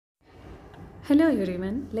Hello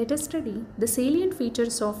everyone, let us study the salient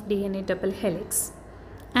features of DNA double helix.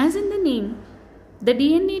 As in the name, the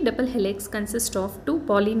DNA double helix consists of two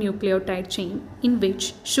polynucleotide chain in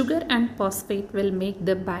which sugar and phosphate will make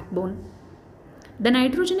the backbone. The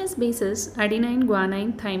nitrogenous bases adenine,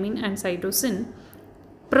 guanine, thymine and cytosine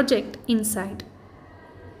project inside.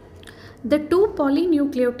 The two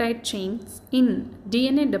polynucleotide chains in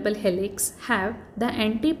DNA double helix have the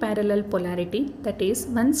anti-parallel polarity, that is,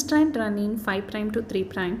 one strand run in 5' to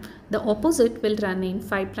 3', the opposite will run in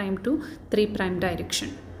 5' to 3'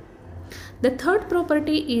 direction. The third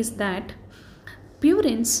property is that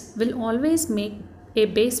purines will always make a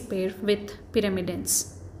base pair with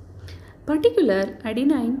pyrimidines. Particular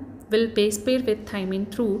adenine will base pair with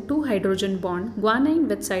thymine through 2 hydrogen bond, guanine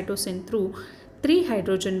with cytosine through 3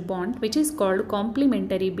 hydrogen bond, which is called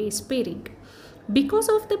complementary base pairing. Because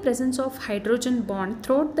of the presence of hydrogen bond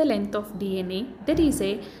throughout the length of DNA, there is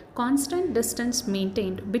a constant distance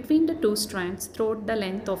maintained between the two strands throughout the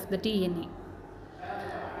length of the DNA.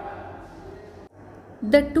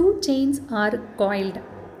 The two chains are coiled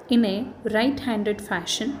in a right-handed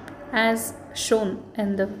fashion as shown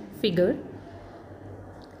in the figure,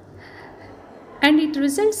 and it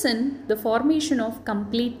results in the formation of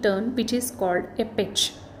complete turn, which is called a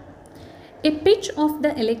pitch. A pitch of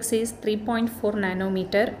the helix is 3.4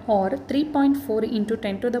 nanometer or 3.4 into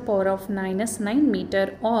 10 to the power of minus 9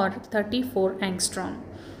 meter or 34 angstrom.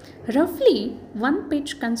 Roughly, one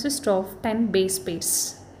pitch consists of 10 base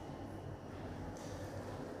pairs.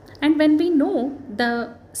 And when we know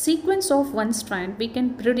the sequence of one strand, we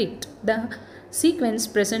can predict the sequence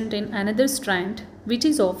present in another strand, which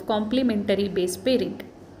is of complementary base pairing.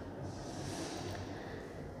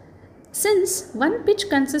 Since one pitch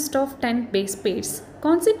consists of 10 base pairs,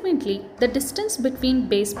 consequently the distance between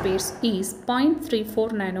base pairs is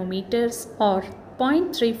 0.34 nanometers or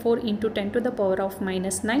 0.34 into 10 to the power of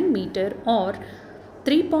minus 9 meter or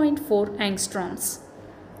 3.4 angstroms.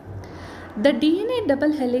 The DNA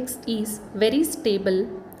double helix is very stable,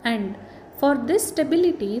 and for this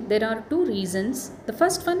stability there are two reasons. The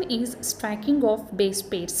first one is stacking of base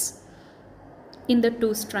pairs in the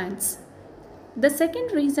two strands. The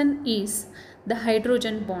second reason is the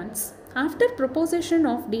hydrogen bonds. After proposition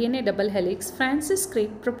of DNA double helix, Francis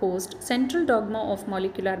Crick proposed central dogma of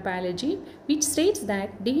molecular biology, which states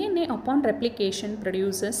that DNA upon replication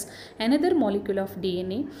produces another molecule of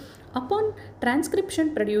DNA, upon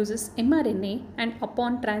transcription produces mRNA, and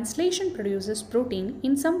upon translation produces protein.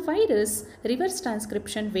 In some virus, reverse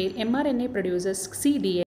transcription where mRNA produces cDNA.